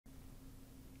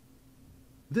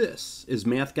This is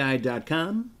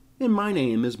MATHguide.com, and my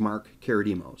name is Mark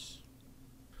Karadimos.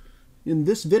 In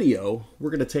this video, we're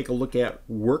going to take a look at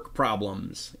work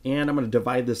problems, and I'm going to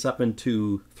divide this up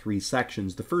into three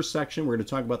sections. The first section, we're going to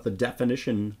talk about the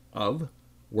definition of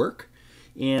work,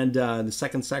 and the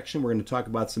second section, we're going to talk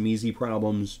about some easy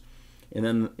problems, and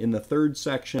then in the third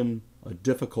section, a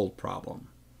difficult problem.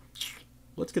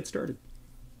 Let's get started.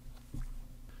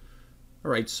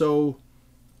 All right, so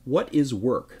what is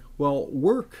work? Well,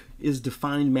 work is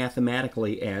defined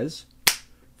mathematically as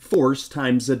force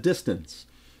times a distance.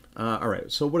 All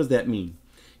right, so what does that mean?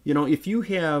 You know, if you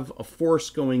have a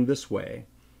force going this way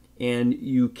and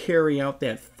you carry out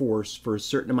that force for a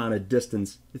certain amount of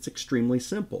distance, it's extremely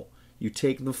simple. You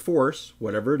take the force,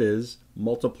 whatever it is,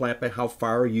 multiply it by how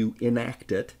far you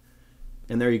enact it,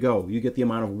 and there you go. You get the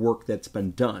amount of work that's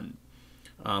been done.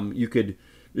 You could,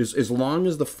 as long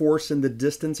as the force and the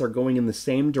distance are going in the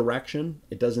same direction,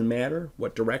 it doesn't matter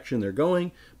what direction they're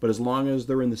going, but as long as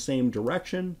they're in the same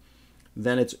direction,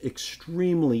 then it's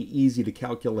extremely easy to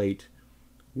calculate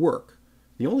work.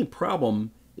 The only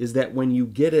problem is that when you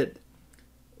get it,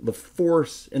 the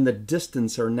force and the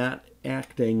distance are not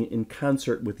acting in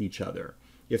concert with each other.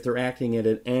 If they're acting at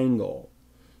an angle,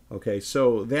 okay,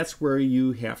 so that's where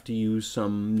you have to use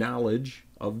some knowledge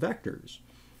of vectors.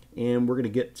 And we're going to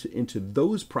get into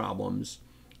those problems,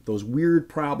 those weird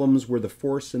problems where the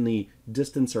force and the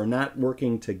distance are not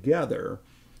working together.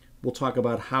 We'll talk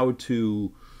about how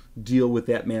to deal with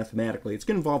that mathematically. It's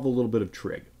going to involve a little bit of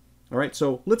trig. All right,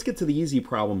 so let's get to the easy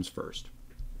problems first.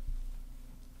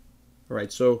 All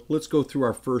right, so let's go through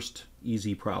our first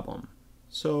easy problem.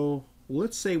 So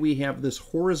let's say we have this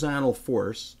horizontal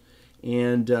force,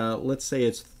 and let's say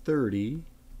it's 30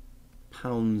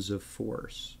 pounds of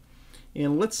force.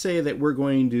 And let's say that we're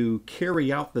going to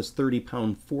carry out this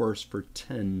 30-pound force for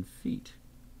 10 feet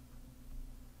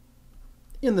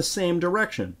in the same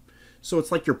direction. So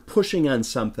it's like you're pushing on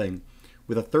something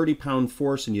with a 30-pound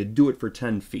force and you do it for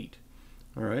 10 feet.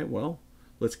 All right, well,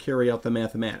 let's carry out the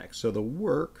mathematics. So the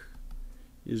work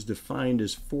is defined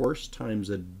as force times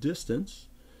a distance.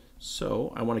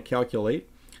 So I want to calculate.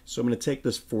 So I'm going to take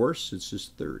this force, it's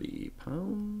just 30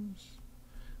 pounds.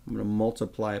 I'm going to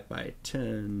multiply it by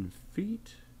 10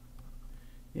 feet,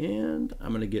 and I'm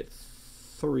going to get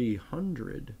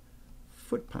 300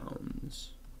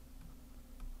 foot-pounds.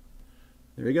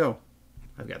 There you go.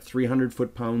 I've got 300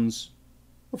 foot-pounds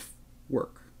of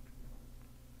work.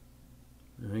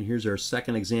 All right, here's our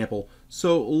second example.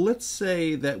 So let's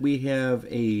say that we have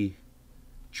a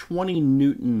 20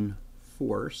 Newton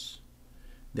force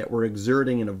that we're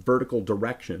exerting in a vertical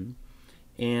direction,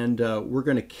 and we're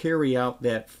going to carry out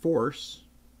that force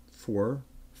for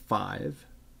 5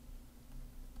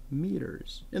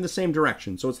 meters in the same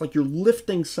direction. So it's like you're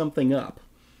lifting something up,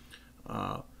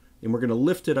 and we're going to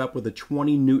lift it up with a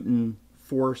 20 Newton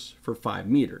force for 5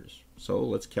 meters. So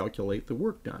let's calculate the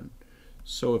work done.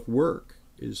 So if work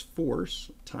is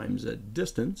force times a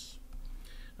distance,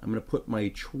 I'm going to put my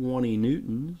 20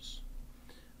 newtons,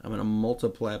 I'm going to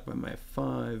multiply it by my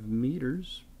 5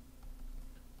 meters,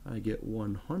 I get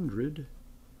 100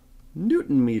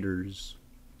 Newton meters.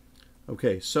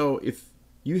 Okay, so if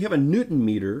you have a Newton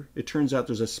meter, it turns out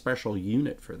there's a special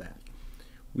unit for that.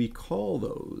 We call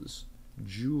those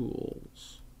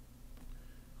joules.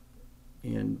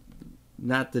 And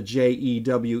not the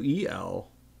J-E-W-E-L,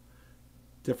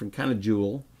 different kind of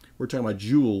joule. We're talking about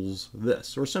joules,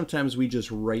 this. Or sometimes we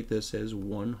just write this as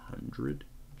 100J.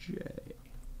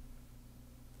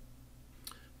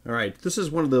 All right, this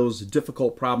is one of those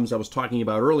difficult problems I was talking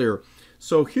about earlier.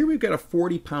 So here we've got a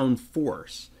 40-pound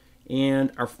force,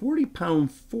 and our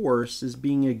 40-pound force is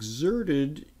being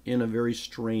exerted in a very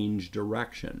strange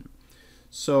direction.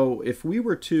 So if we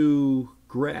were to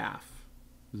graph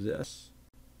this,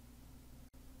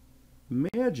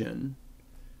 imagine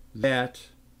that,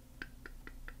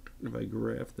 if I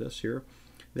graph this here,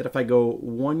 that if I go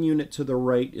 1 unit to the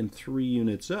right and 3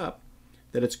 units up,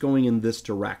 that it's going in this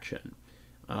direction.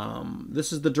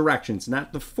 This is the direction. It's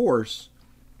not the force,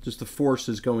 just the force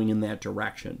is going in that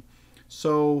direction.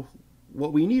 So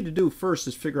what we need to do first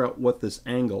is figure out what this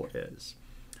angle is.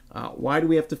 Why do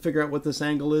we have to figure out what this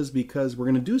angle is? Because we're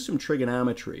going to do some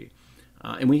trigonometry.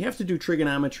 And we have to do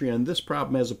trigonometry on this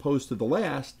problem as opposed to the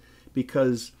last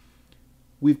because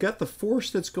we've got the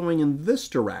force that's going in this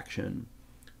direction,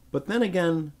 but then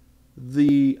again,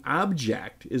 the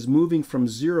object is moving from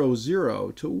 0,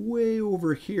 0 to way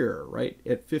over here, right,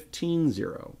 at 15,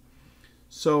 0.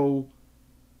 So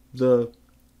the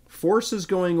force is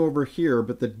going over here,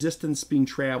 but the distance being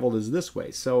traveled is this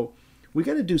way. So we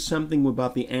got to do something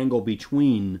about the angle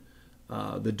between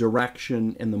the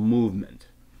direction and the movement.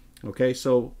 Okay,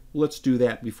 so let's do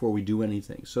that before we do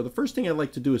anything. So the first thing I'd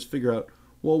like to do is figure out,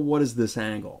 well, what is this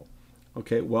angle?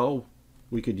 Okay, well,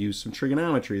 we could use some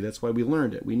trigonometry. That's why we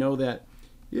learned it. We know that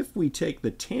if we take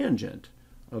the tangent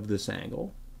of this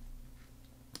angle,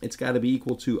 it's got to be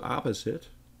equal to opposite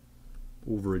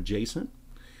over adjacent.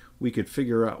 We could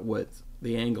figure out what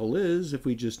the angle is if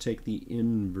we just take the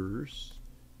inverse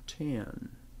tan.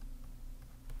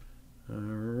 All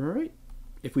right.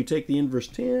 If we take the inverse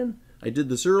tan, I did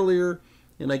this earlier,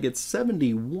 and I get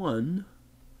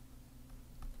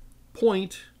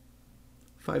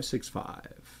 71.565.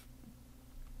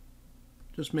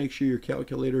 Just make sure your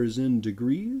calculator is in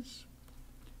degrees,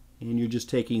 and you're just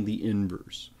taking the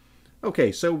inverse.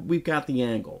 Okay, so we've got the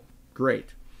angle.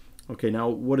 Great. Okay, now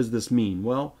what does this mean?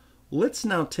 Well, let's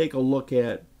now take a look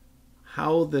at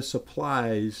how this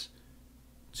applies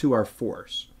to our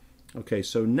force. Okay,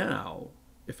 so now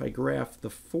if I graph the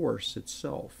force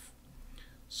itself,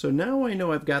 so now I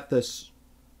know I've got this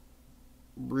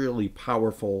really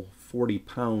powerful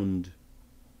 40-pound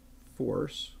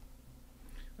force.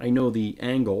 I know the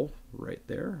angle right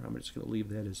there. I'm just going to leave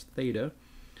that as theta.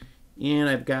 And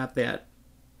I've got that.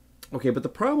 Okay, but the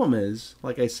problem is,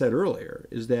 like I said earlier,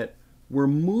 is that we're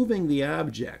moving the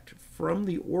object from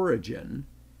the origin,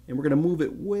 and we're going to move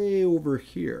it way over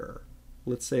here.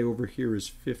 Let's say over here is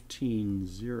 15,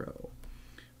 0.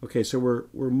 Okay, so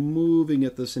we're moving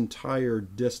it this entire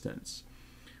distance.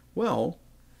 Well,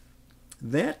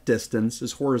 that distance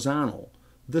is horizontal.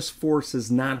 This force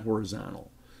is not horizontal.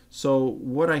 So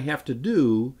what I have to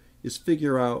do is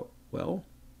figure out, well,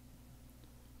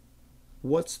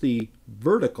 what's the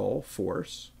vertical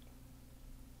force?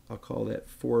 I'll call that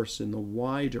force in the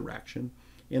y direction.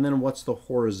 And then what's the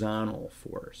horizontal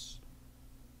force?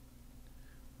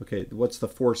 Okay, what's the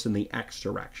force in the x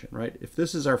direction, right? If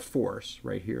this is our force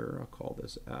right here, I'll call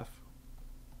this F.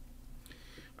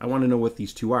 I want to know what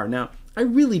these two are. Now, I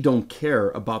really don't care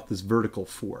about this vertical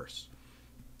force.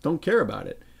 Don't care about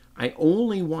it. I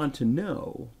only want to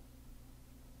know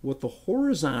what the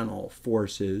horizontal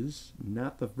force is,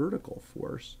 not the vertical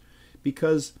force,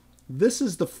 because this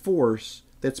is the force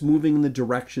that's moving in the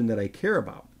direction that I care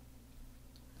about.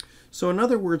 So in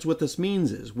other words, what this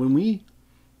means is when we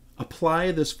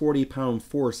apply this 40-pound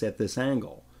force at this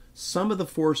angle, some of the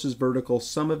force is vertical,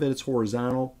 some of it is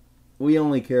horizontal. We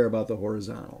only care about the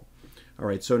horizontal. All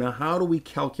right, so now how do we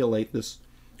calculate this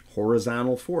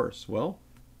horizontal force? Well,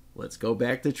 let's go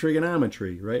back to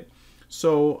trigonometry, right?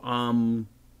 So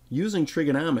using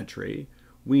trigonometry,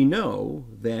 we know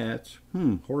that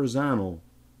horizontal,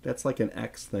 that's like an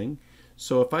x thing.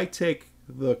 So if I take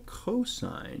the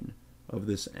cosine of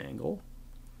this angle,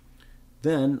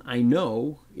 then I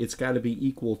know it's got to be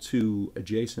equal to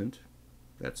adjacent.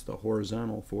 That's the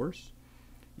horizontal force.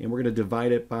 And we're going to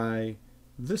divide it by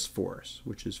this force,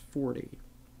 which is 40.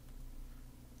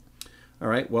 All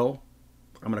right, well,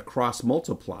 I'm going to cross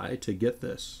multiply to get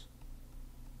this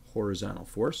horizontal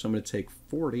force. So I'm going to take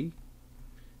 40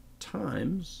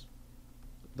 times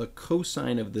the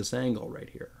cosine of this angle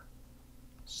right here,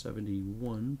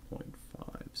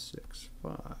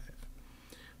 71.565.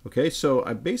 Okay, so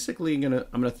I'm basically I'm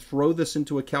going to throw this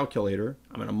into a calculator.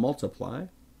 I'm going to multiply.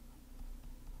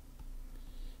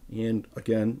 And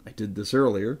again, I did this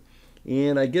earlier.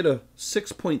 And I get a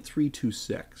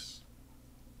 6.326.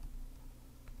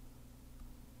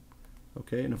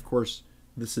 Okay, and of course,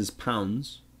 this is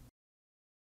pounds.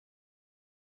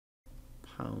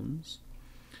 Pounds.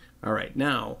 All right,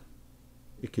 now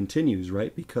it continues,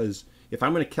 right? Because if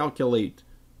I'm going to calculate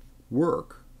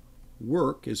work,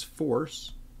 work is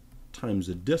force times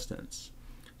the distance.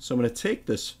 So I'm going to take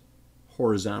this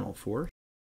horizontal force,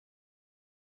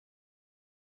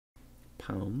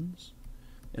 pounds,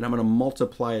 and I'm going to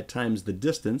multiply it times the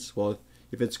distance. Well,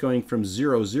 if it's going from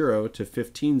 0, 0 to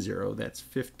 15, 0, that's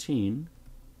 15.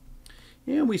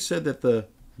 And we said that the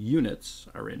units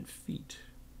are in feet.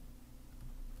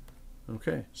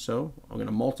 Okay, so I'm going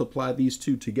to multiply these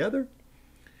two together.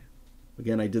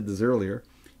 Again, I did this earlier.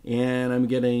 And I'm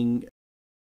getting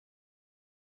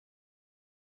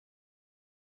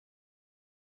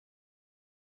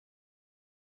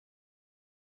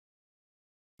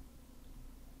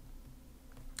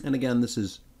and again, this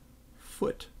is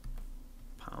foot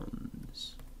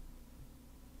pounds.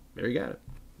 There you got it.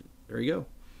 There you go.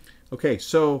 Okay,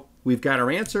 so we've got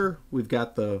our answer. We've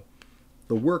got the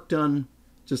work done.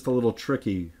 Just a little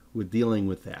tricky with dealing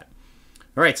with that.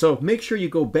 All right, so make sure you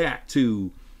go back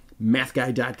to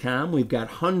MATHguide.com. We've got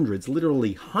hundreds,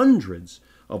 literally hundreds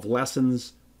of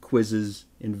lessons, quizzes,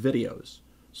 and videos.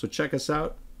 So check us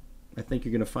out. I think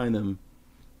you're going to find them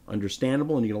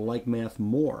understandable, and you're going to like math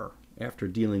more after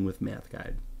dealing with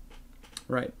MATHguide.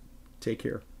 Right. Take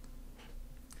care.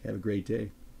 Have a great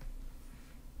day.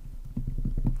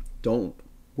 Don't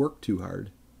work too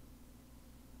hard.